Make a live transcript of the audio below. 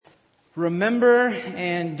Remember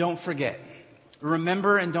and don't forget.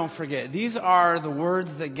 Remember and don't forget. These are the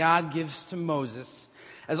words that God gives to Moses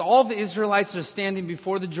as all the Israelites are standing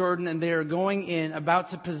before the Jordan and they are going in, about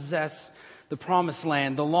to possess the promised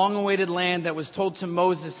land, the long-awaited land that was told to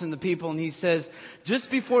Moses and the people. And he says,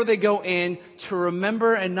 just before they go in, to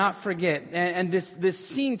remember and not forget. And this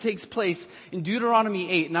scene takes place in Deuteronomy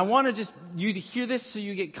 8. And I want you to hear this so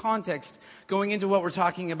you get context going into what we're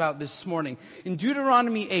talking about this morning. In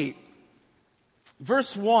Deuteronomy 8,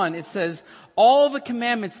 verse 1, it says, all the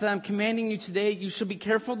commandments that I'm commanding you today, you shall be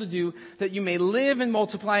careful to do, that you may live and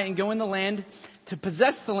multiply and go in the land to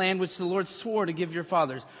possess the land which the Lord swore to give your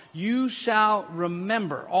fathers. You shall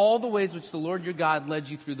remember all the ways which the Lord your God led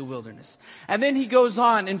you through the wilderness. And then he goes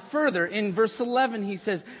on and further in verse 11, he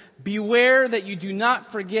says, beware that you do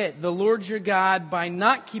not forget the Lord your God by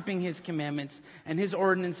not keeping his commandments and his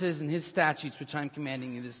ordinances and his statutes, which I'm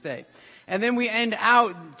commanding you this day. And then we end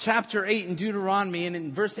out chapter 8 in Deuteronomy, and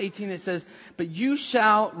in verse 18 it says, but you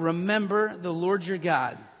shall remember the Lord your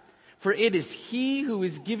God, for it is he who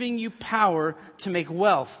is giving you power to make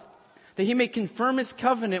wealth, that he may confirm his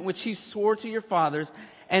covenant which he swore to your fathers,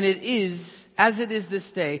 and it is as it is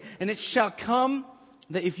this day. And it shall come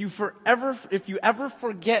that if you ever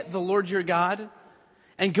forget the Lord your God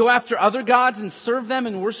and go after other gods and serve them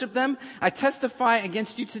and worship them, I testify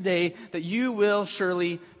against you today that you will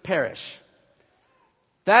surely perish.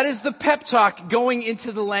 That is the pep talk going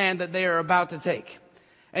into the land that they are about to take.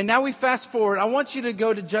 And now we fast forward. I want you to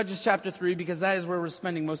go to Judges chapter 3 because that is where we're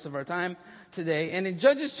spending most of our time today. And in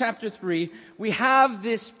Judges chapter 3, we have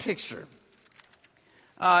this picture.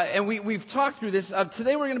 And we've talked through this.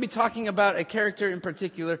 Today we're going to be talking about a character in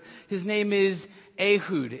particular. His name is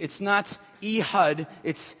Ehud. It's not Ehud,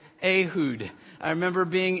 it's Ehud. I remember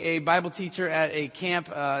being a Bible teacher at a camp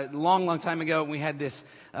a long time ago, and we had this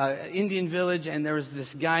Indian village, and there was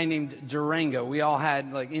this guy named Durango. We all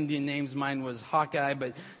had like Indian names. Mine was Hawkeye,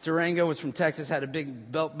 but Durango was from Texas, had a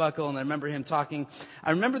big belt buckle, and I remember him talking.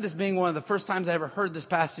 I remember this being one of the first times I ever heard this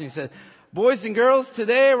passage. He said, boys and girls,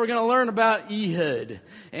 today we're going to learn about Ehud.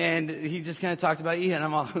 And he just kind of talked about Ehud.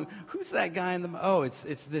 I'm all, who's that guy in the... Oh,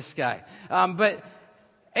 it's this guy. But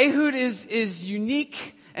Ehud is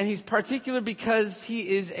unique, and he's particular because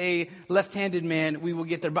he is a left-handed man. We will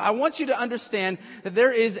get there. But I want you to understand that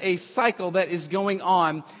there is a cycle that is going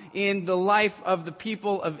on in the life of the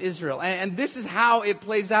people of Israel. And this is how it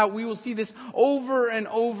plays out. We will see this over and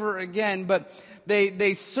over again. But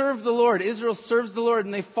they serve the Lord. Israel serves the Lord,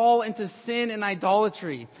 and they fall into sin and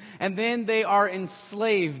idolatry. And then they are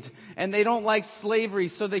enslaved, and they don't like slavery,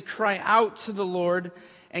 so they cry out to the Lord.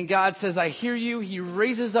 And God says, I hear you. He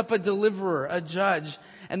raises up a deliverer, a judge,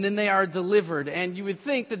 and then they are delivered. And you would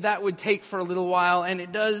think that that would take for a little while, and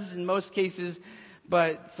it does in most cases,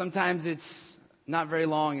 but sometimes it's not very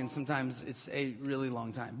long, and sometimes it's a really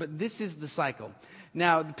long time. But this is the cycle.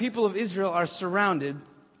 Now, the people of Israel are surrounded,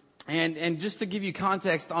 and just to give you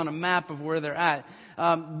context on a map of where they're at,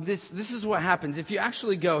 this is what happens. If you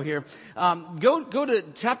actually go here, go to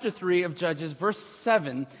chapter 3 of Judges, verse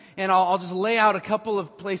 7, and I'll just lay out a couple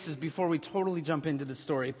of places before we totally jump into the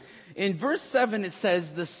story. In verse 7, it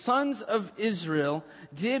says, the sons of Israel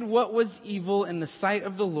did what was evil in the sight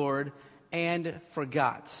of the Lord and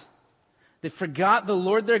forgot. They forgot the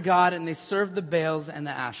Lord their God, and they served the Baals and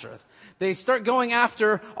the Asherah. They start going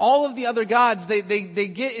after all of the other gods. They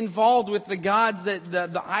get involved with the gods,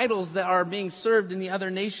 the idols that are being served in the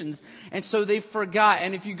other nations. And so they forgot.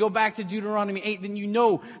 And if you go back to Deuteronomy 8, then you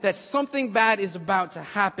know that something bad is about to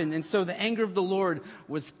happen. And so the anger of the Lord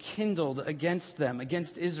was kindled against them,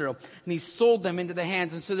 against Israel. And he sold them into the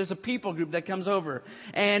hands. And so there's a people group that comes over.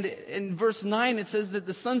 And in verse 9, it says that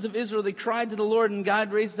the sons of Israel, they cried to the Lord, and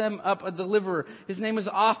God raised them up a deliverer. His name was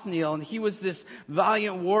Othniel, and he was this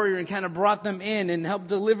valiant warrior and kind of brought them in and helped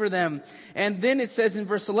deliver them. And then it says in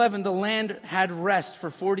verse 11, the land had rest for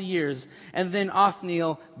 40 years, and then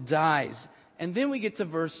Othniel dies. And then we get to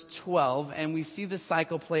verse 12, and we see the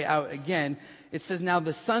cycle play out again. It says, now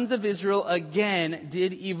the sons of Israel again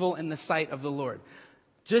did evil in the sight of the Lord.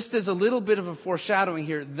 Just as a little bit of a foreshadowing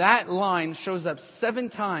here, that line shows up 7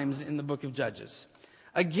 times in the book of Judges.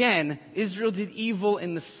 Again, Israel did evil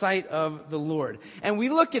in the sight of the Lord. And we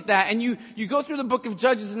look at that, and you go through the book of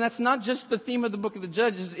Judges, and that's not just the theme of the book of the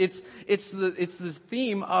Judges, it's the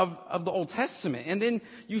theme of the Old Testament. And then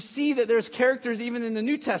you see that there's characters even in the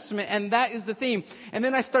New Testament, and that is the theme. And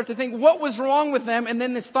then I start to think, what was wrong with them? And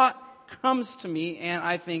then this thought comes to me, and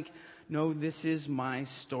I think, no, this is my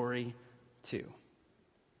story too.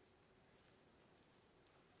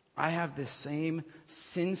 I have this same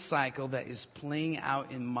sin cycle that is playing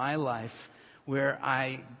out in my life where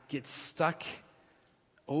I get stuck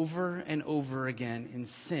over and over again in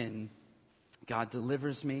sin, God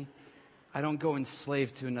delivers me. I don't go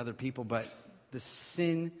enslaved to another people, but the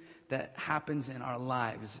sin that happens in our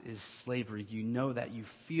lives is slavery. You know that, you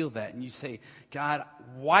feel that, and you say, God,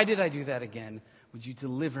 why did I do that again? Would you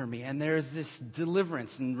deliver me? And there is this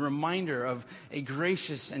deliverance and reminder of a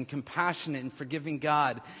gracious and compassionate and forgiving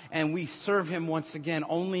God. And we serve him once again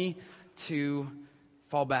only to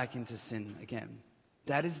fall back into sin again.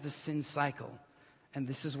 That is the sin cycle. And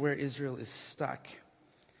this is where Israel is stuck.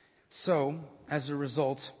 So, as a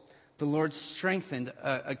result, the Lord strengthened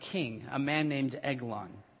a king, a man named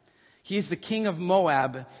Eglon. He is the king of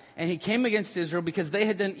Moab, and he came against Israel because they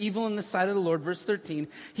had done evil in the sight of the Lord. Verse 13,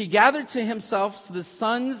 he gathered to himself the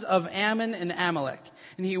sons of Ammon and Amalek.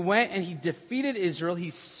 And he went and he defeated Israel. He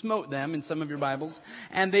smote them in some of your Bibles.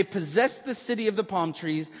 And they possessed the city of the palm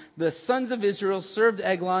trees. The sons of Israel served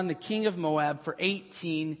Eglon, the king of Moab, for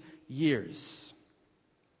 18 years.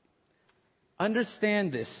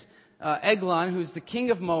 Understand this. Eglon, who's the king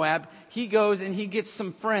of Moab, he goes and he gets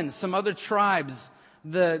some friends, some other tribes,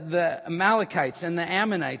 the Amalekites and the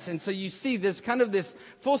Ammonites. And so you see there's kind of this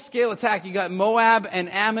full-scale attack. You got Moab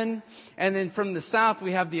and Ammon, and then from the south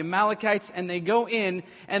we have the Amalekites, and they go in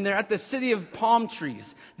and they're at the city of palm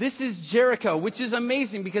trees. This is Jericho, which is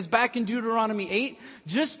amazing because back in Deuteronomy 8,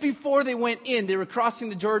 just before they went in, they were crossing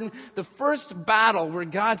the Jordan, the first battle where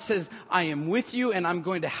God says, I am with you and I'm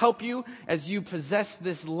going to help you as you possess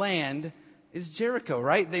this land, is Jericho,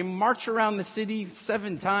 right? They march around the city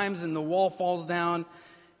 7 times and the wall falls down.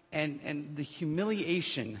 And the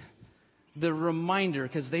humiliation, the reminder,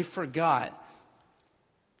 because they forgot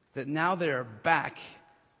that now they're back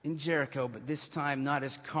in Jericho, but this time not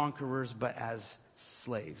as conquerors, but as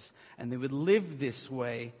slaves. And they would live this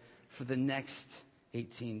way for the next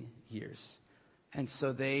 18 years. And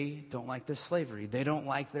so they don't like their slavery. They don't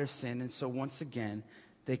like their sin. And so once again,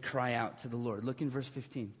 they cry out to the Lord. Look in verse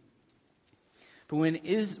 15. But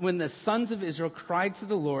when the sons of Israel cried to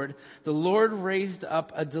the Lord raised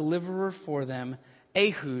up a deliverer for them,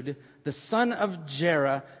 Ehud, the son of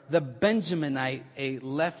Jerah, the Benjaminite, a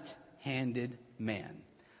left-handed man.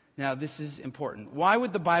 Now, this is important. Why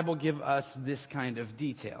would the Bible give us this kind of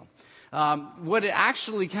detail? What it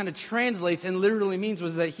actually kind of translates and literally means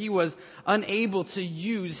was that he was unable to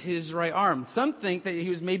use his right arm. Some think that he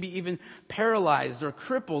was maybe even paralyzed or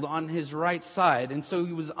crippled on his right side, and so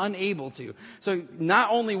he was unable to. So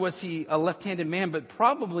not only was he a left-handed man, but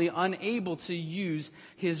probably unable to use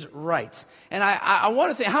his right. And I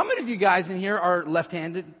want to think, how many of you guys in here are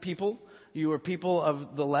left-handed people? You are people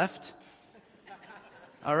of the left?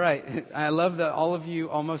 All right. I love that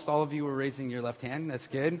almost all of you were raising your left hand. That's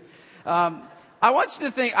good. I want you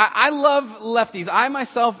to think, I love lefties. I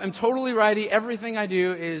myself am totally righty. Everything I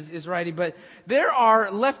do is righty. But there are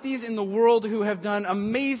lefties in the world who have done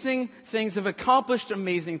amazing things, have accomplished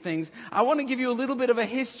amazing things. I want to give you a little bit of a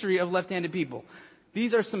history of left-handed people.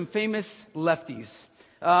 These are some famous lefties.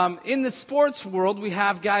 In the sports world, we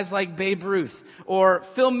have guys like Babe Ruth or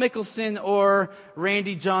Phil Mickelson or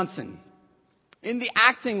Randy Johnson. In the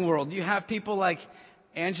acting world, you have people like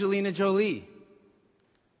Angelina Jolie,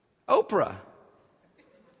 Oprah,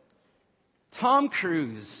 Tom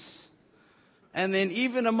Cruise, and then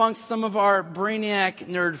even amongst some of our brainiac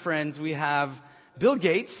nerd friends, we have Bill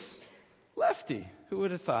Gates, lefty, who would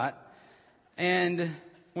have thought, and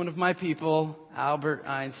one of my people, Albert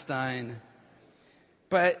Einstein.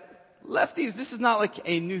 But lefties, this is not like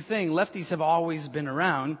a new thing. Lefties have always been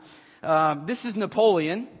around. This is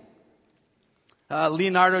Napoleon,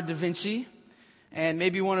 Leonardo da Vinci, and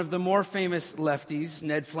maybe one of the more famous lefties,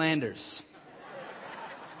 Ned Flanders,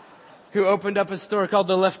 who opened up a store called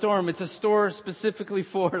the Leftorum. It's a store specifically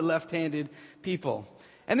for left-handed people.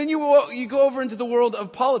 And then you go over into the world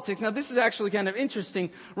of politics. Now, this is actually kind of interesting.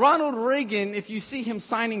 Ronald Reagan, if you see him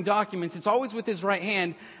signing documents, it's always with his right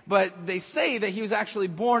hand, but they say that he was actually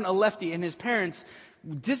born a lefty, and his parents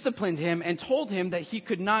disciplined him and told him that he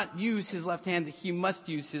could not use his left hand, that he must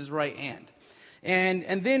use his right hand.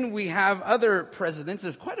 And then we have other presidents.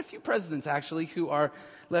 There's quite a few presidents, actually, who are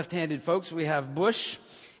left-handed folks. We have Bush,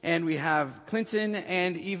 and we have Clinton,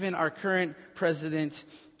 and even our current president,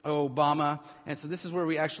 Obama. And so this is where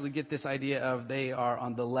we actually get this idea of they are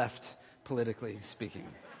on the left, politically speaking.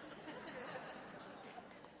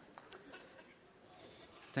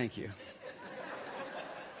 Thank you.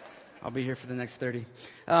 I'll be here for the next 30.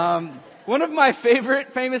 One of my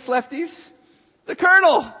favorite famous lefties, the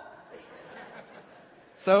Colonel.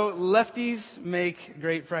 So lefties make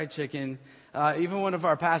great fried chicken. Even one of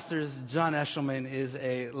our pastors, John Eshelman, is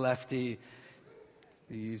a lefty.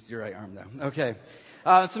 You used your right arm, though. Okay.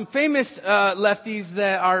 Some famous lefties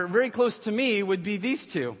that are very close to me would be these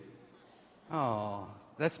two. Oh,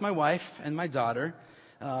 that's my wife and my daughter.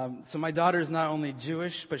 So my daughter is not only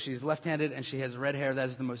Jewish, but she's left-handed and she has red hair. That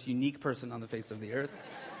is the most unique person on the face of the earth.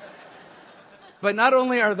 But not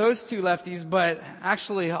only are those two lefties, but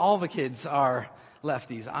actually all the kids are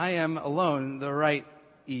lefties. I am alone, the right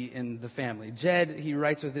in the family. Jed, he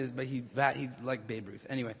writes with his, but he's like Babe Ruth.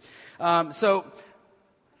 Anyway, so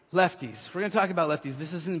lefties. We're going to talk about lefties.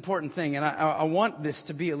 This is an important thing, and I want this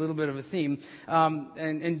to be a little bit of a theme.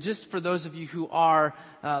 And just for those of you who are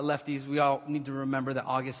lefties, we all need to remember that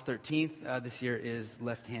August 13th this year is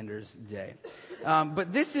Left-Handers Day.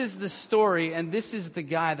 But this is the story, and this is the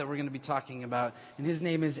guy that we're going to be talking about, and his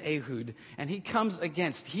name is Ehud. And he comes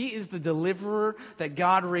against, he is the deliverer that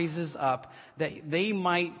God raises up, that they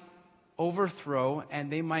might overthrow,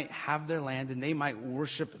 and they might have their land, and they might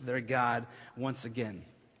worship their God once again.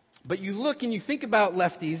 But you look and you think about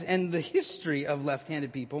lefties and the history of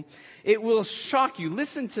left-handed people, it will shock you.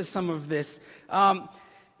 Listen to some of this.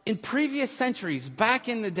 In previous centuries, back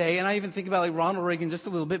in the day, and I even think about like Ronald Reagan just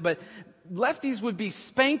a little bit, but lefties would be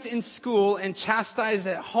spanked in school and chastised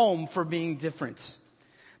at home for being different.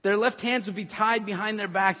 Their left hands would be tied behind their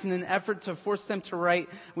backs in an effort to force them to write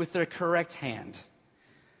with their correct hand.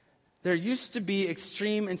 There used to be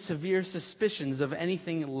extreme and severe suspicions of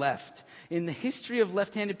anything left. In the history of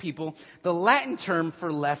left-handed people, the Latin term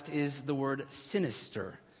for left is the word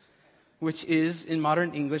sinister, which is, in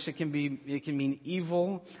modern English, it can mean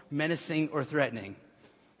evil, menacing, or threatening.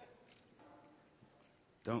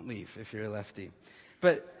 Don't leave if you're a lefty.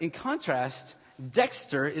 But in contrast,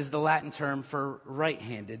 dexter is the Latin term for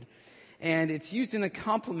right-handed, and it's used in a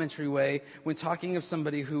complimentary way when talking of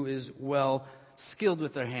somebody who is well skilled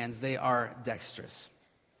with their hands. They are dexterous.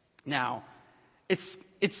 Now,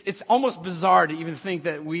 it's almost bizarre to even think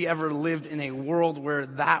that we ever lived in a world where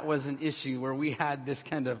that was an issue, where we had this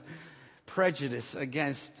kind of prejudice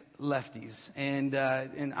against lefties. And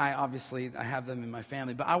I have them in my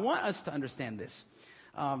family. But I want us to understand this.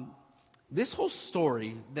 This whole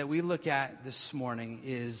story that we look at this morning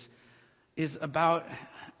is about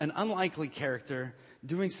an unlikely character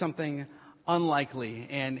doing something unlikely,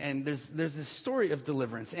 and there's this story of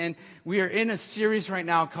deliverance, and we are in a series right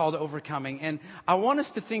now called Overcoming, and I want us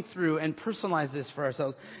to think through and personalize this for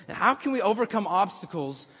ourselves. How can we overcome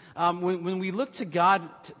obstacles when we look to God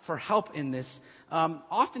for help in this?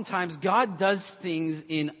 Oftentimes God does things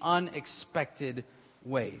in unexpected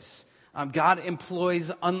ways. God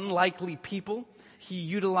employs unlikely people, he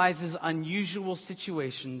utilizes unusual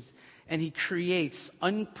situations, and he creates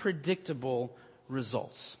unpredictable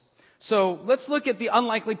results. So let's look at the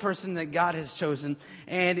unlikely person that God has chosen,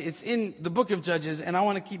 and it's in the book of Judges, and I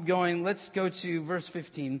want to keep going. Let's go to verse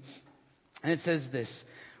 15, and it says this.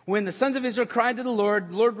 When the sons of Israel cried to the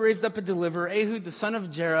Lord raised up a deliverer, Ehud, the son of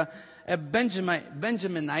Jerah, a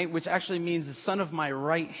Benjaminite, which actually means the son of my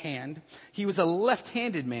right hand. He was a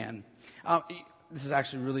left-handed man. This is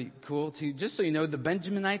actually really cool, too. Just so you know, the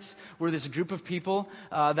Benjaminites were this group of people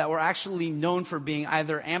that were actually known for being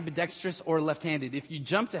either ambidextrous or left-handed. If you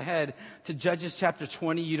jumped ahead to Judges chapter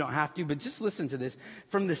 20, you don't have to, but just listen to this.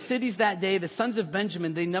 From the cities that day, the sons of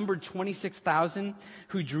Benjamin, they numbered 26,000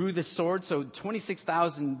 who drew the sword. So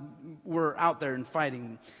 26,000 were out there and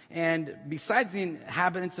fighting. And besides the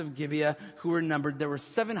inhabitants of Gibeah who were numbered, there were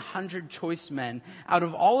 700 choice men. Out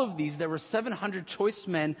of all of these, there were 700 choice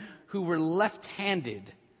men who were left-handed.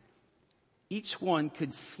 Each one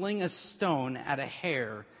could sling a stone at a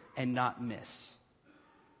hare and not miss.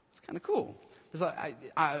 It's kind of cool.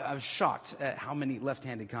 I was shocked at how many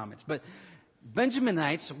left-handed comments. But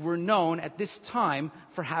Benjaminites were known at this time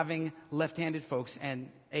for having left-handed folks, and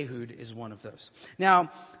Ehud is one of those. Now,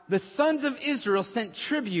 the sons of Israel sent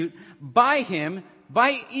tribute by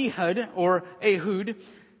Ehud, or Ehud,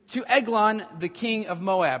 to Eglon, the king of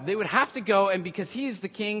Moab. They would have to go, and because he is the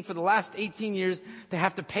king for the last 18 years, they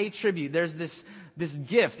have to pay tribute. There's this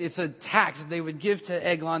gift. It's a tax that they would give to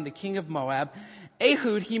Eglon, the king of Moab.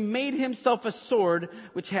 Ehud, he made himself a sword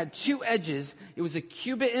which had two edges. It was a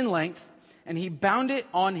cubit in length, and he bound it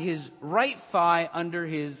on his right thigh under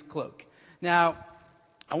his cloak. Now,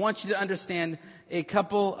 I want you to understand a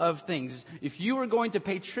couple of things. If you were going to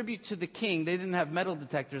pay tribute to the king, they didn't have metal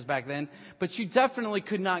detectors back then, but you definitely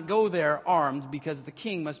could not go there armed because the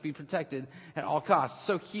king must be protected at all costs.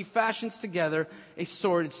 So he fashions together a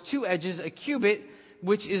sword. It's two edges, a cubit,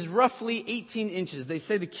 which is roughly 18 inches. They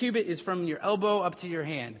say the cubit is from your elbow up to your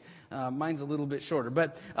hand. Mine's a little bit shorter.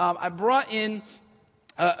 But I brought in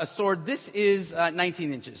a sword. This is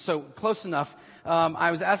 19 inches, so close enough.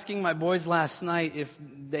 I was asking my boys last night if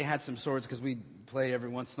they had some swords because we play every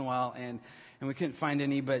once in a while, and and we couldn't find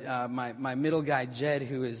any, but my middle guy, Jed,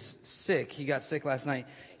 who is sick, he got sick last night.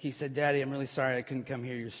 He said, Daddy, I'm really sorry I couldn't come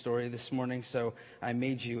hear your story this morning, so I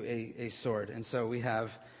made you a sword. And so we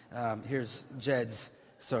have, here's Jed's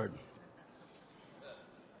sword.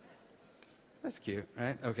 That's cute,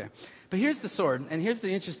 right? Okay. But here's the sword, and here's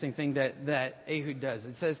the interesting thing that Ehud does.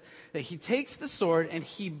 It says that he takes the sword and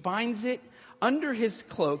he binds it under his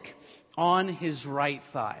cloak on his right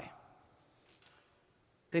thigh.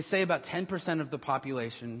 They say about 10% of the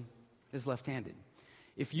population is left-handed.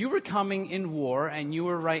 If you were coming in war and you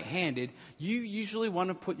were right-handed, you usually want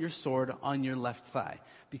to put your sword on your left thigh.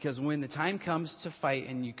 Because when the time comes to fight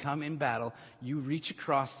and you come in battle, you reach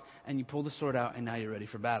across and you pull the sword out and now you're ready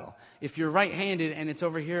for battle. If you're right-handed and it's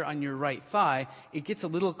over here on your right thigh, it gets a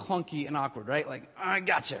little clunky and awkward, right? Like, I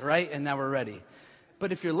gotcha, right? And now we're ready.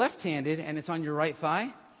 But if you're left-handed and it's on your right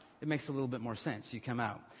thigh, it makes a little bit more sense. You come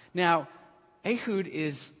out. Now, Ehud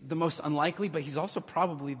is the most unlikely, but he's also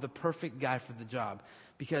probably the perfect guy for the job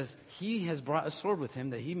because he has brought a sword with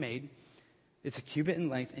him that he made. It's a cubit in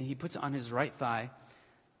length, and he puts it on his right thigh.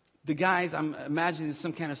 The guys, I'm imagining it's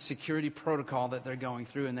some kind of security protocol that they're going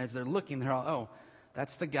through, and as they're looking, they're all, oh,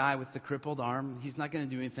 that's the guy with the crippled arm. He's not going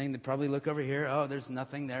to do anything. They probably look over here. Oh, there's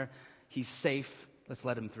nothing there. He's safe. Let's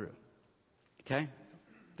let him through. Okay?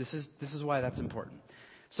 This is why that's important.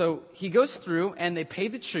 So he goes through, and they pay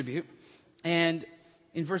the tribute. And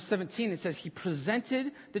in verse 17, it says, he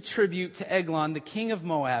presented the tribute to Eglon, the king of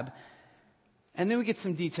Moab. And then we get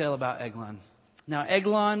some detail about Eglon. Now,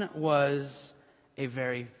 Eglon was a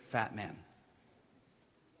very fat man.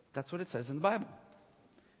 That's what it says in the Bible.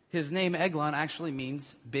 His name, Eglon, actually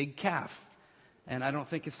means big calf. And I don't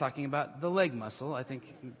think it's talking about the leg muscle. I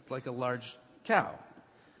think it's like a large cow.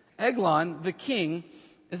 Eglon, the king,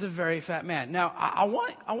 is a very fat man. Now, I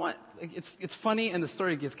want. It's funny, and the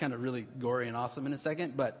story gets kind of really gory and awesome in a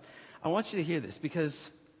second, but I want you to hear this because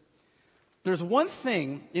there's one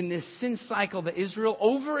thing in this sin cycle that Israel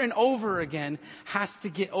over and over again has to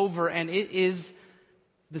get over, and it is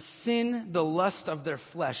the sin, the lust of their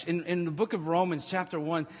flesh. In the book of Romans, chapter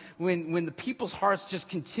 1, when the people's hearts just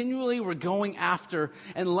continually were going after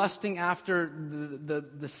and lusting after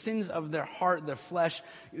the sins of their heart, their flesh,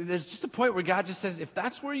 there's just a point where God just says, if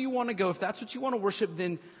that's where you want to go, if that's what you want to worship,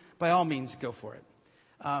 then by all means, go for it.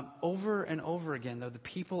 Over and over again, though, the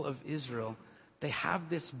people of Israel, they have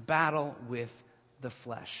this battle with the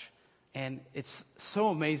flesh. And it's so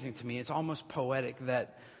amazing to me. It's almost poetic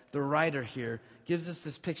that the writer here gives us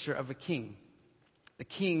this picture of a king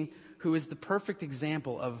who is the perfect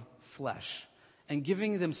example of flesh and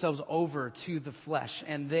giving themselves over to the flesh.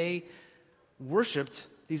 And they worshiped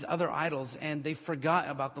these other idols, and they forgot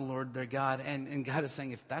about the Lord their God. And God is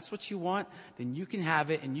saying, if that's what you want, then you can have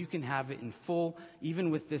it, and you can have it in full,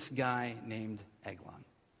 even with this guy named Eglon.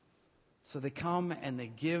 So they come and they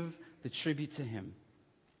give the tribute to him.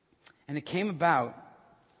 And it came about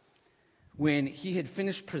when he had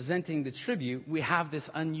finished presenting the tribute, we have this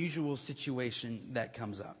unusual situation that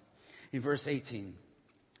comes up. In verse 18,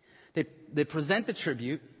 they present the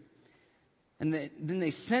tribute, and then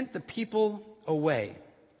they sent the people away.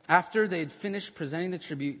 After they had finished presenting the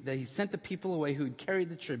tribute, he sent the people away who had carried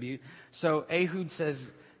the tribute. So Ehud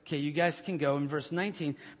says, okay, you guys can go. In verse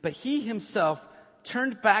 19, but he himself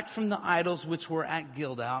turned back from the idols which were at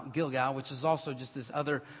Gilgal, which is also just this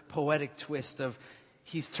other poetic twist of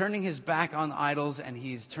he's turning his back on idols and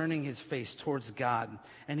he's turning his face towards God.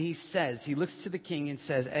 And he looks to the king and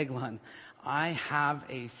says, Eglon, I have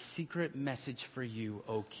a secret message for you,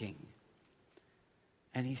 O king.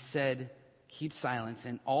 And he said, keep silence.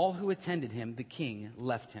 And all who attended him, the king,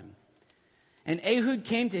 left him. And Ehud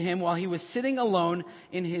came to him while he was sitting alone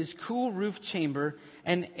in his cool roof chamber.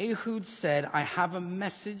 And Ehud said, I have a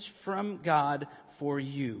message from God for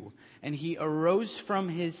you. And he arose from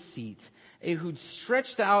his seat. Ehud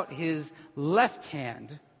stretched out his left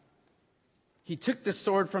hand. He took the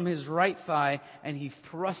sword from his right thigh and he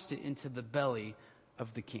thrust it into the belly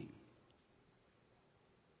of the king.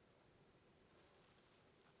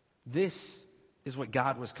 This is what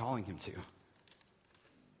God was calling him to.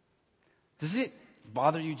 Does it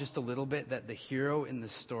bother you just a little bit that the hero in the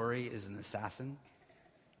story is an assassin?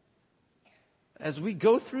 As we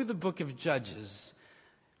go through the book of Judges,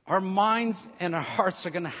 our minds and our hearts are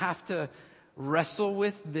going to have to wrestle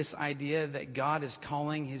with this idea that God is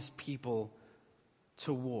calling his people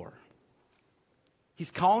to war. He's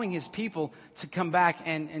calling his people to come back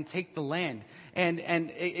and take the land. And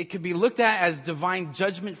it could be looked at as divine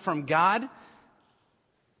judgment from God.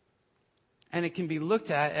 And it can be looked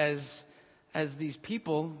at as as these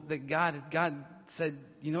people that God said,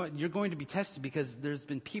 you know what, you're going to be tested because there's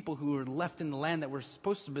been people who are left in the land that were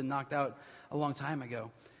supposed to have been knocked out a long time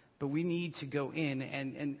ago. But we need to go in.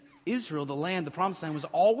 And Israel, the land, the promised land, was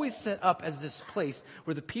always set up as this place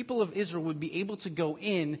where the people of Israel would be able to go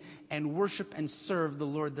in and worship and serve the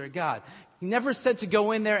Lord their God. He never said to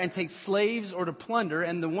go in there and take slaves or to plunder.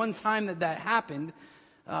 And the one time that happened,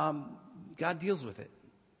 God deals with it.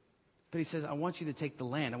 But he says, I want you to take the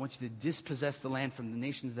land. I want you to dispossess the land from the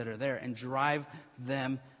nations that are there and drive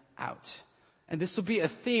them out. And this will be a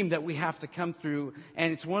theme that we have to come through.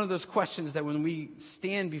 And it's one of those questions that when we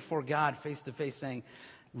stand before God face to face saying,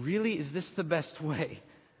 really, is this the best way?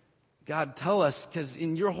 God, tell us, because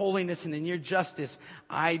in your holiness and in your justice,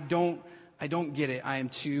 I don't get it. I am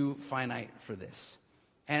too finite for this.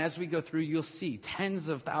 And as we go through, you'll see tens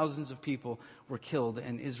of thousands of people were killed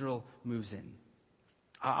and Israel moves in.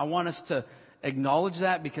 I want us to acknowledge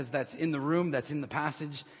that because that's in the room, that's in the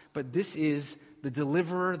passage. But this is the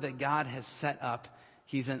deliverer that God has set up.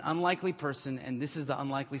 He's an unlikely person, and this is the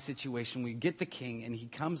unlikely situation. We get the king, and he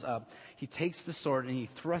comes up. He takes the sword, and he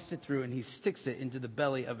thrusts it through, and he sticks it into the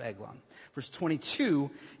belly of Eglon. Verse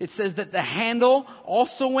 22, it says that the handle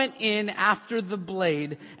also went in after the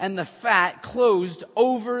blade, and the fat closed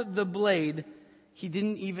over the blade. He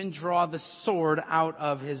didn't even draw the sword out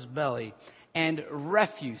of his belly. And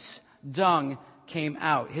refuse, dung, came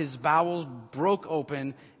out. His bowels broke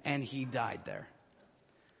open, and he died there.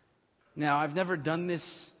 Now, I've never done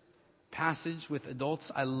this passage with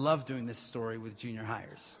adults. I love doing this story with junior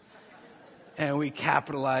hires. And we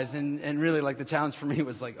capitalized, and really, like, the challenge for me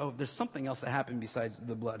was like, oh, there's something else that happened besides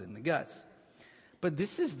the blood and the guts. But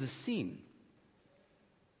this is the scene.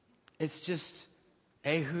 It's just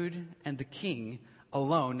Ehud and the king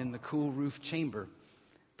alone in the cool roof chamber,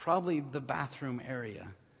 probably the bathroom area.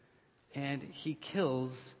 And he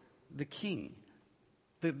kills the king.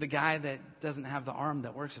 The guy that doesn't have the arm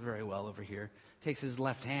that works very well over here takes his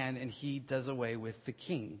left hand and he does away with the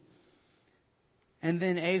king. And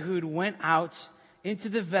then Ehud went out into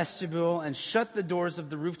the vestibule and shut the doors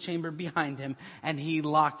of the roof chamber behind him, and he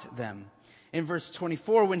locked them. In verse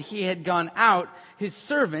 24, when he had gone out, his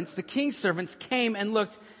servants, the king's servants, came and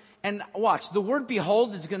looked. And watch, the word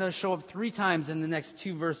behold is going to show up 3 times in the next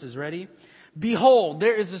 2 verses. Ready? Behold,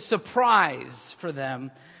 there is a surprise for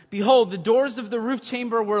them. Behold, the doors of the roof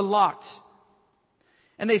chamber were locked.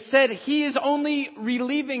 And they said, he is only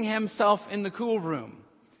relieving himself in the cool room.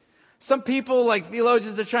 Some people, like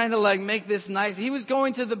theologians, they're trying to make this nice. He was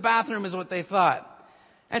going to the bathroom is what they thought.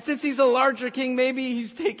 And since he's a larger king, maybe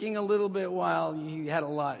he's taking a little bit while he had a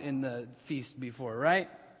lot in the feast before, right?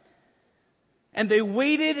 And they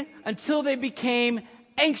waited until they became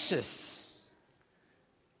anxious.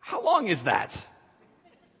 How long is that?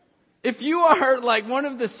 If you are like one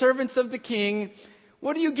of the servants of the king,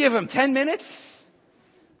 what do you give him? 10 minutes?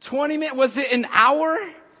 20 minutes? Was it an hour?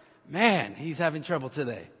 Man, he's having trouble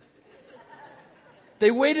today. They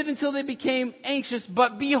waited until they became anxious,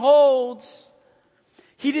 but behold,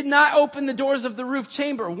 he did not open the doors of the roof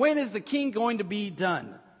chamber. When is the king going to be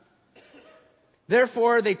done?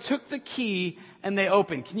 Therefore, they took the key and they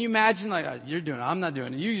opened. Can you imagine? Like, oh, you're doing it. I'm not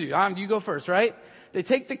doing it. You go first, right? They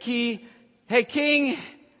take the key. Hey, king,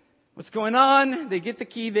 what's going on? They get the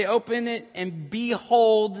key. They open it. And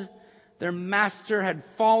behold, their master had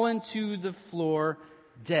fallen to the floor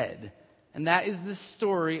dead. And that is the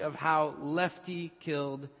story of how Lefty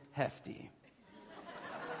killed Hefty.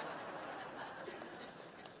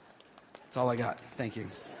 That's all I got. Thank you.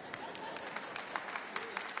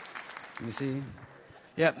 Let me see.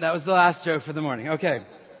 Yep, that was the last joke for the morning. Okay.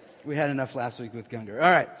 We had enough last week with Gungar. All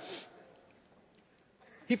right.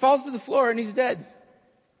 He falls to the floor and he's dead.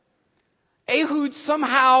 Ehud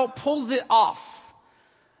somehow pulls it off.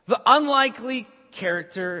 The unlikely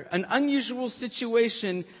character, an unusual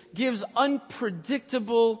situation, gives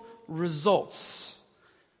unpredictable results.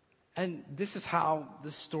 And this is how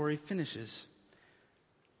the story finishes.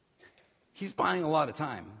 He's buying a lot of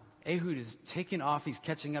time. Ehud is taking off. He's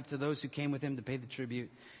catching up to those who came with him to pay the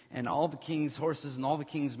tribute. And all the king's horses and all the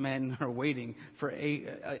king's men are waiting for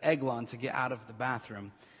Eglon to get out of the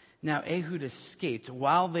bathroom. Now Ehud escaped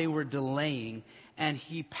while they were delaying, and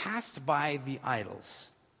he passed by the idols.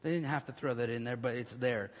 They didn't have to throw that in there, but it's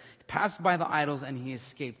there. He passed by the idols and he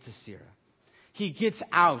escaped to Seirah. He gets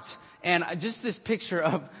out, and just this picture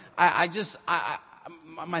of,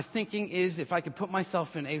 my thinking is, if I could put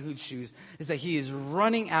myself in Ehud's shoes, is that he is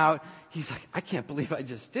running out. He's like, I can't believe I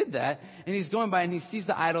just did that. And he's going by and he sees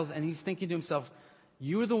the idols and he's thinking to himself,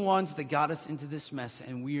 you are the ones that got us into this mess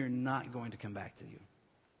and we are not going to come back to you.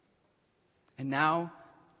 And now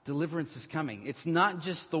deliverance is coming. It's not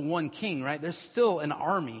just the one king, right? There's still an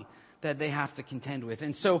army that they have to contend with.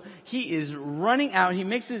 And so he is running out. He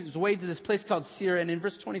makes his way to this place called Seir. And in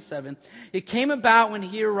verse 27, it came about when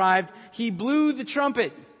he arrived, he blew the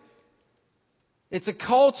trumpet. It's a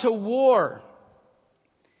call to war.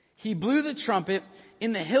 He blew the trumpet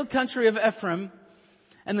in the hill country of Ephraim,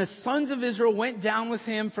 and the sons of Israel went down with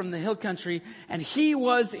him from the hill country, and he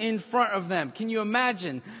was in front of them. Can you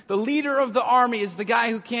imagine? The leader of the army is the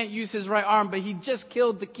guy who can't use his right arm, but he just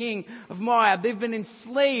killed the king of Moab. They've been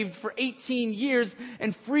enslaved for 18 years,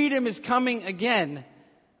 and freedom is coming again.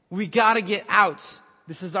 We got to get out.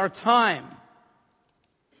 This is our time.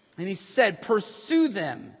 And he said, pursue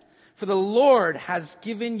them. For the Lord has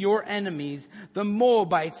given your enemies, the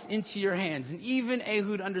Moabites, into your hands. And even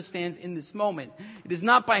Ehud understands in this moment, it is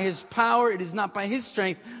not by his power, it is not by his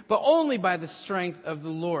strength, but only by the strength of the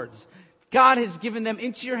Lord's. God has given them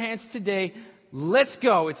into your hands today. Let's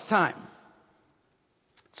go. It's time.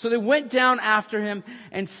 So they went down after him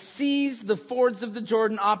and seized the fords of the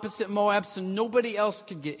Jordan opposite Moab so nobody else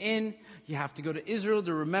could get in. You have to go to Israel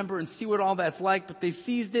to remember and see what all that's like. But they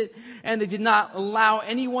seized it, and they did not allow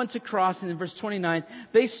anyone to cross. And in verse 29,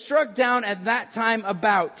 they struck down at that time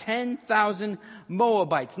about 10,000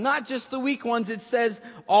 Moabites. Not just the weak ones, it says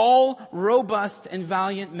all robust and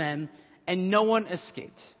valiant men, and no one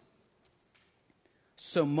escaped.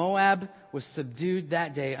 So Moab was subdued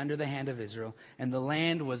that day under the hand of Israel, and the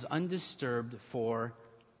land was undisturbed for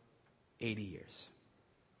 80 years.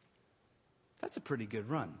 That's a pretty good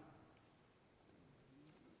run.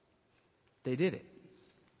 They did it.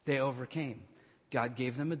 They overcame. God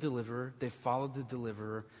gave them a deliverer. They followed the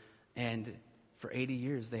deliverer. And for 80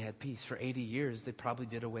 years, they had peace. For 80 years, they probably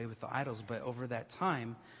did away with the idols. But over that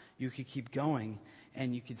time, you could keep going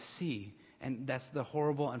and you could see. And that's the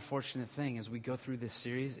horrible, unfortunate thing as we go through this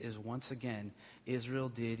series is once again, Israel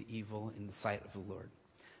did evil in the sight of the Lord.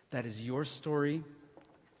 That is your story.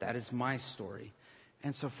 That is my story.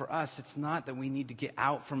 And so for us, it's not that we need to get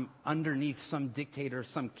out from underneath some dictator,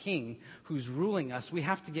 some king who's ruling us. We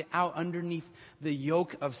have to get out underneath the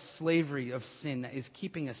yoke of slavery of sin that is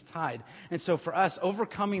keeping us tied. And so for us,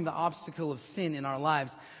 overcoming the obstacle of sin in our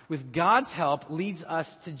lives with God's help leads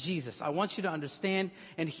us to Jesus. I want you to understand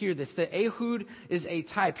and hear this, that Ehud is a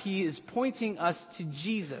type. He is pointing us to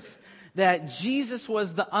Jesus. That Jesus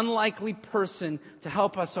was the unlikely person to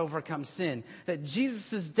help us overcome sin. That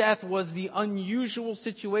Jesus' death was the unusual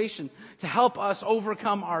situation to help us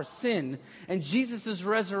overcome our sin. And Jesus'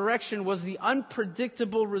 resurrection was the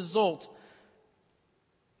unpredictable result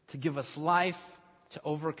to give us life to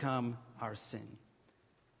overcome our sin.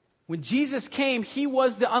 When Jesus came, he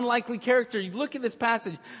was the unlikely character. You look at this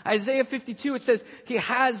passage, Isaiah 52, it says, he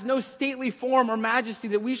has no stately form or majesty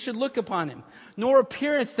that we should look upon him, nor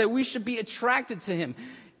appearance that we should be attracted to him.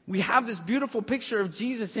 We have this beautiful picture of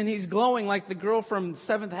Jesus and he's glowing like the girl from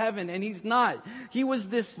Seventh Heaven, and he's not. He was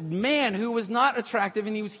this man who was not attractive,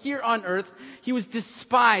 and he was here on earth. He was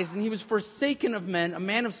despised and he was forsaken of men, a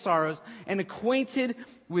man of sorrows and acquainted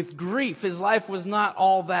with grief. His life was not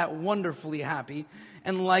all that wonderfully happy.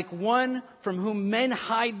 And like one from whom men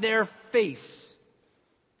hide their face,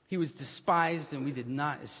 he was despised and we did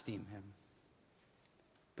not esteem him.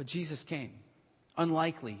 But Jesus came,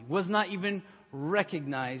 unlikely, was not even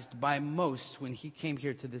recognized by most when he came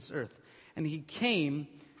here to this earth. And he came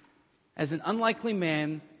as an unlikely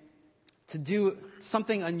man to do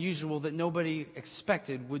something unusual that nobody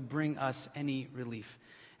expected would bring us any relief.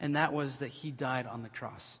 And that was that he died on the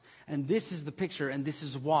cross. And this is the picture, and this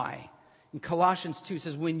is why. In Colossians 2, it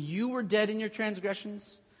says, when you were dead in your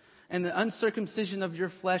transgressions and the uncircumcision of your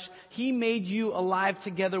flesh, he made you alive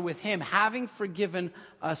together with him, having forgiven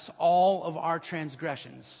us all of our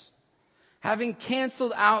transgressions, having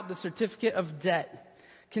canceled out the certificate of debt,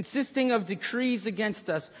 consisting of decrees against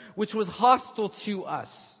us, which was hostile to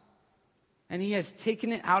us. And he has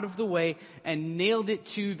taken it out of the way and nailed it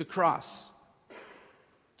to the cross.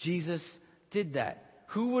 Jesus did that.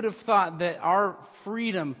 Who would have thought that our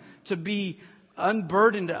freedom to be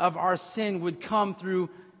unburdened of our sin would come through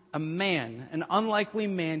a man, an unlikely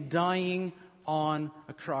man dying on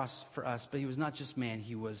a cross for us? But he was not just man,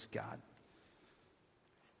 he was God.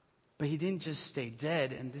 But he didn't just stay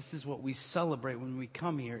dead, and this is what we celebrate when we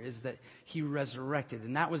come here, is that he resurrected,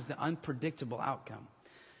 and that was the unpredictable outcome.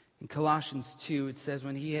 In Colossians 2, it says,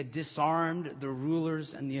 when he had disarmed the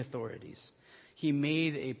rulers and the authorities, he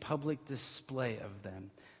made a public display of them.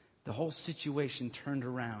 The whole situation turned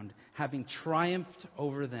around, having triumphed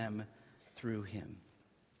over them through him.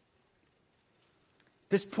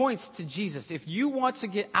 This points to Jesus. If you want to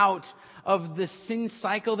get out of the sin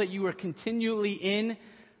cycle that you are continually in,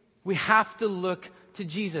 we have to look to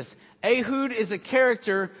Jesus. Ehud is a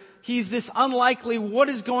character. He's this unlikely, what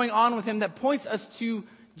is going on with him that points us to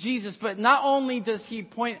Jesus. But not only does he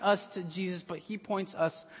point us to Jesus, but he points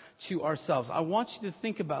us to ourselves. I want you to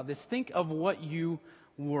think about this. Think of what you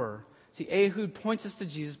were. See, Ehud points us to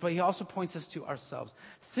Jesus, but he also points us to ourselves.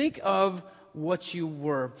 Think of what you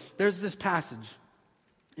were. There's this passage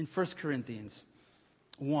in 1 Corinthians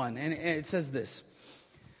 1, and it says this.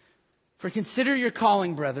 For consider your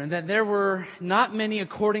calling, brethren, that there were not many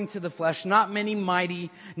according to the flesh, not many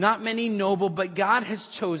mighty, not many noble, but God has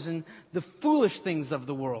chosen the foolish things of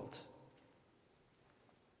the world.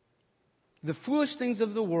 The foolish things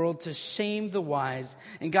of the world to shame the wise,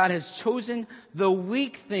 and God has chosen the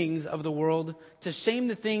weak things of the world to shame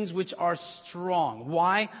the things which are strong.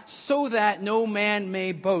 Why? So that no man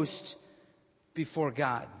may boast before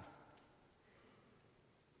God.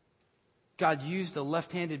 God used a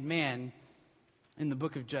left-handed man in the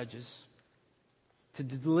book of Judges to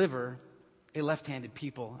deliver a left-handed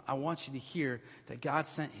people. I want you to hear that God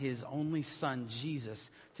sent his only son, Jesus,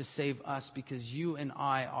 to save us because you and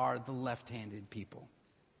I are the left-handed people.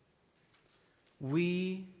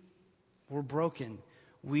 We were broken.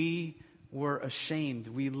 We were ashamed.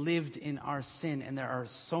 We lived in our sin. And there are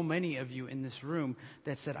so many of you in this room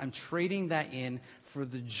that said, I'm trading that in for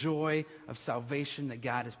the joy of salvation that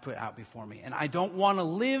God has put out before me. And I don't want to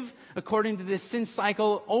live according to this sin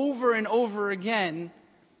cycle over and over again.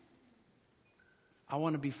 I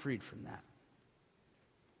want to be freed from that.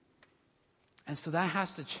 And so that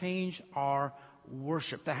has to change our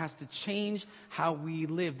worship. That has to change how we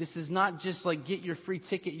live. This is not just like get your free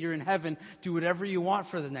ticket, you're in heaven, do whatever you want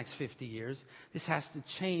for the next 50 years. This has to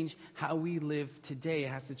change how we live today. It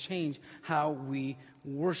has to change how we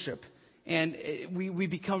worship. And we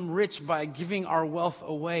become rich by giving our wealth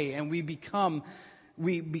away, and we become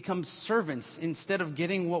servants instead of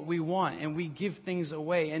getting what we want, and we give things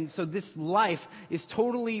away. And so this life is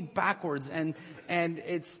totally backwards, and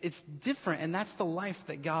it's different, and that's the life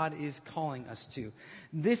that God is calling us to.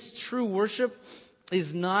 This true worship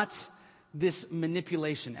is not this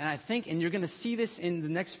manipulation. And I think, and you're going to see this in the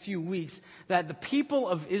next few weeks, that the people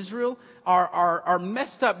of Israel are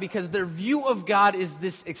messed up because their view of God is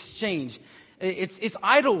this exchange. It's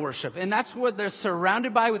idol worship, and that's what they're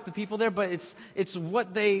surrounded by with the people there, but it's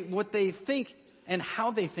what they think and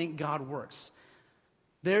how they think God works.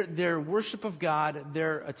 Their worship of God,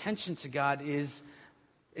 their attention to God is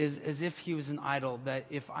as if he was an idol, that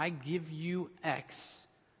if I give you X,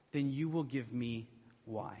 then you will give me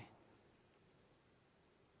Y.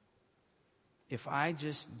 If I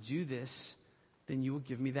just do this, then you will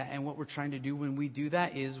give me that. And what we're trying to do when we do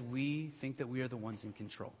that is we think that we are the ones in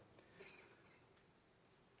control.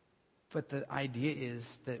 But the idea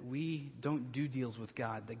is that we don't do deals with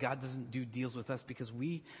God, that God doesn't do deals with us because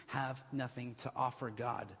we have nothing to offer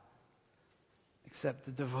God except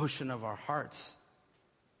the devotion of our hearts,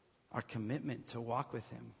 our commitment to walk with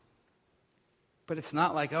him. But it's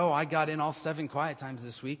not like, oh, I got in all 7 quiet times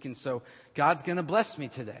this week, and so God's going to bless me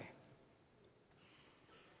today.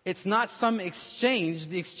 It's not some exchange.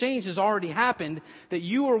 The exchange has already happened, that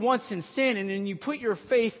you were once in sin, and then you put your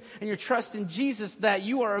faith and your trust in Jesus, that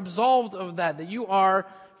you are absolved of that you are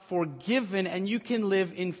forgiven, and you can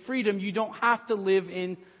live in freedom. You don't have to live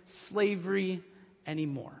in slavery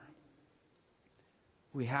anymore.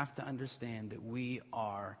 We have to understand that we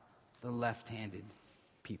are the left-handed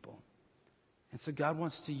people. And so God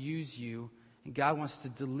wants to use you, and God wants to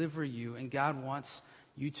deliver you, and God wants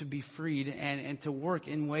you to be freed and to work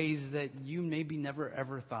in ways that you maybe never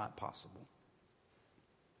ever thought possible.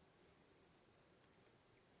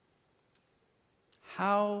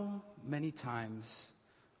 How many times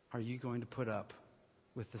are you going to put up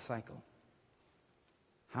with the cycle?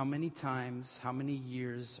 How many times, how many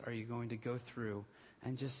years are you going to go through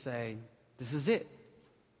and just say, this is it?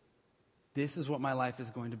 This is what my life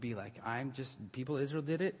is going to be like. People of Israel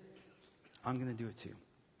did it, I'm going to do it too.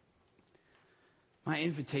 My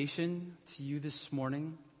invitation to you this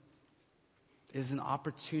morning is an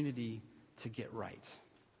opportunity to get right.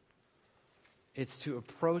 It's to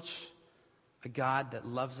approach a God that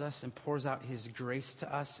loves us and pours out his grace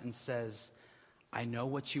to us and says, I know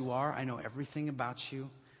what you are, I know everything about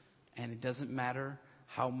you, and it doesn't matter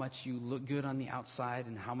how much you look good on the outside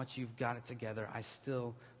and how much you've got it together, I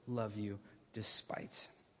still love you despite.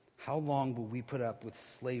 How long will we put up with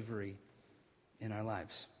slavery in our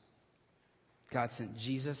lives? God sent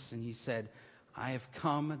Jesus, and he said, I have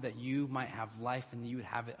come that you might have life and you would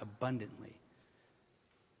have it abundantly.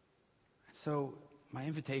 So my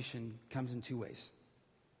invitation comes in 2 ways.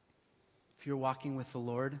 If you're walking with the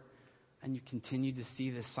Lord and you continue to see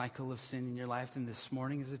this cycle of sin in your life, then this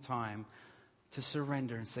morning is a time to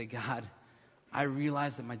surrender and say, God, I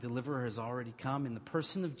realize that my deliverer has already come in the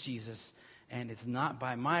person of Jesus, and it's not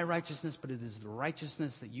by my righteousness, but it is the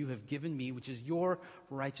righteousness that you have given me, which is your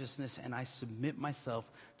righteousness, and I submit myself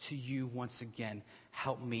to you once again.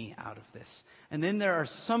 Help me out of this. And then there are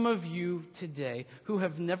some of you today who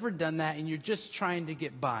have never done that, and you're just trying to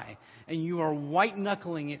get by, and you are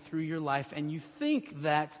white-knuckling it through your life, and you think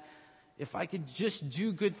that if I could just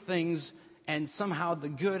do good things and somehow the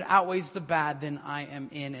good outweighs the bad, then I am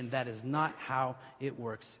in, and that is not how it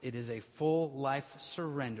works. It is a full life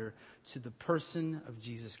surrender to the person of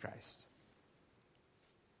Jesus Christ.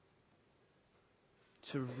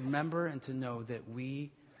 To remember and to know that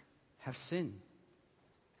we have sinned,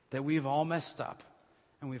 that we've all messed up,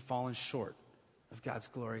 and we've fallen short of God's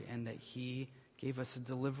glory, and that He gave us a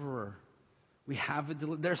deliverer. We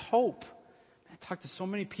have there's hope. I talk to so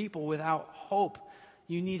many people without hope.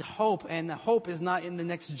 You need hope, and the hope is not in the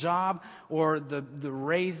next job or the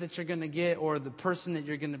raise that you're going to get or the person that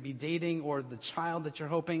you're going to be dating or the child that you're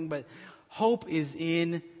hoping, but hope is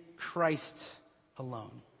in Christ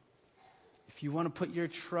alone. If you want to put your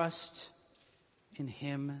trust in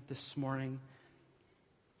Him this morning,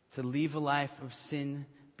 to leave a life of sin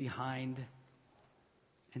behind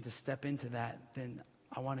and to step into that, then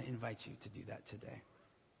I want to invite you to do that today.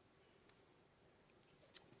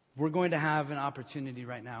 We're going to have an opportunity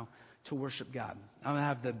right now to worship God. I'm going to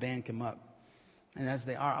have the band come up. And as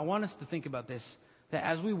they are, I want us to think about this, that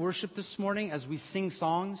as we worship this morning, as we sing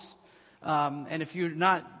songs, and if you're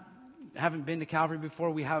haven't been to Calvary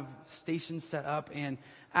before, we have stations set up, and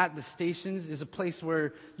at the stations is a place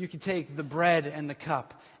where you can take the bread and the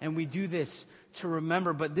cup, and we do this to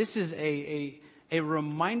remember, but this is a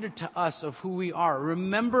reminder to us of who we are.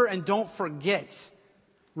 Remember and don't forget.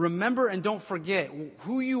 Remember and don't forget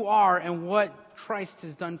who you are and what Christ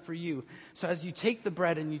has done for you. So as you take the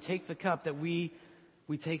bread and you take the cup, that we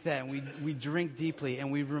take that and we drink deeply and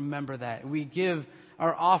we remember that. We give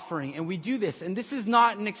our offering and we do this. And this is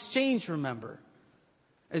not an exchange, remember.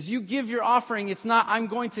 As you give your offering, it's not, I'm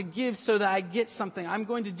going to give so that I get something. I'm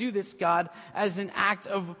going to do this, God, as an act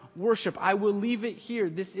of worship. I will leave it here.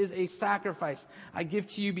 This is a sacrifice I give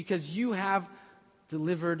to you because you have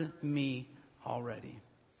delivered me already.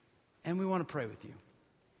 And we want to pray with you.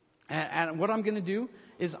 And what I'm going to do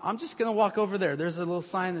is I'm just going to walk over there. There's a little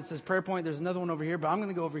sign that says prayer point. There's another one over here, but I'm going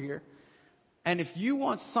to go over here. And if you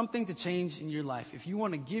want something to change in your life, if you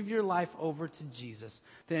want to give your life over to Jesus,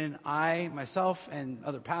 then I, myself, and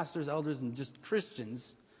other pastors, elders, and just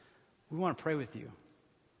Christians, we want to pray with you.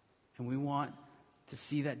 And we want to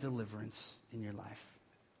see that deliverance in your life.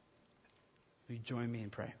 Will you join me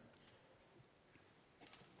and pray?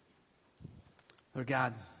 Lord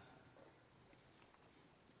God,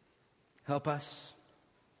 help us.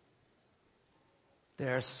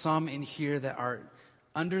 There are some in here that are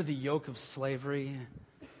under the yoke of slavery.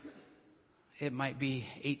 It might be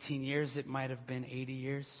 18 years. It might have been 80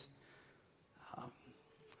 years.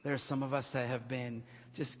 There are some of us that have been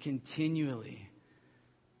just continually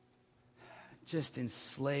just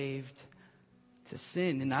enslaved to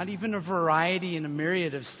sin. And not even a variety and a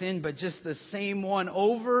myriad of sin, but just the same one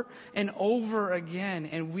over and over again.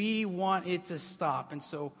 And we want it to stop. And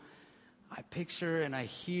so I picture and I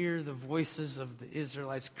hear the voices of the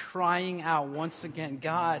Israelites crying out once again,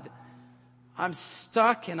 God, I'm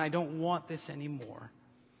stuck and I don't want this anymore.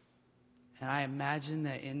 And I imagine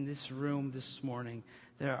that in this room this morning,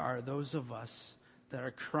 there are those of us that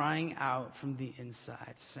are crying out from the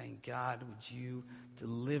inside saying, God, would you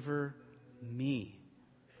deliver me?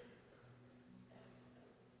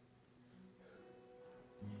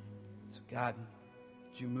 So God,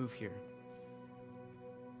 would you move here?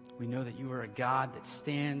 We know that you are a God that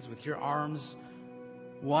stands with your arms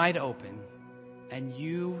wide open, and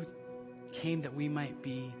you came that we might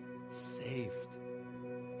be saved.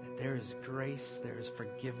 That there is grace, there is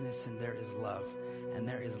forgiveness, and there is love, and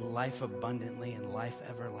there is life abundantly and life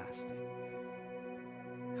everlasting.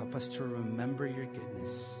 Help us to remember your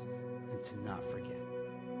goodness and to not forget.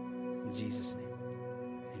 In Jesus' name.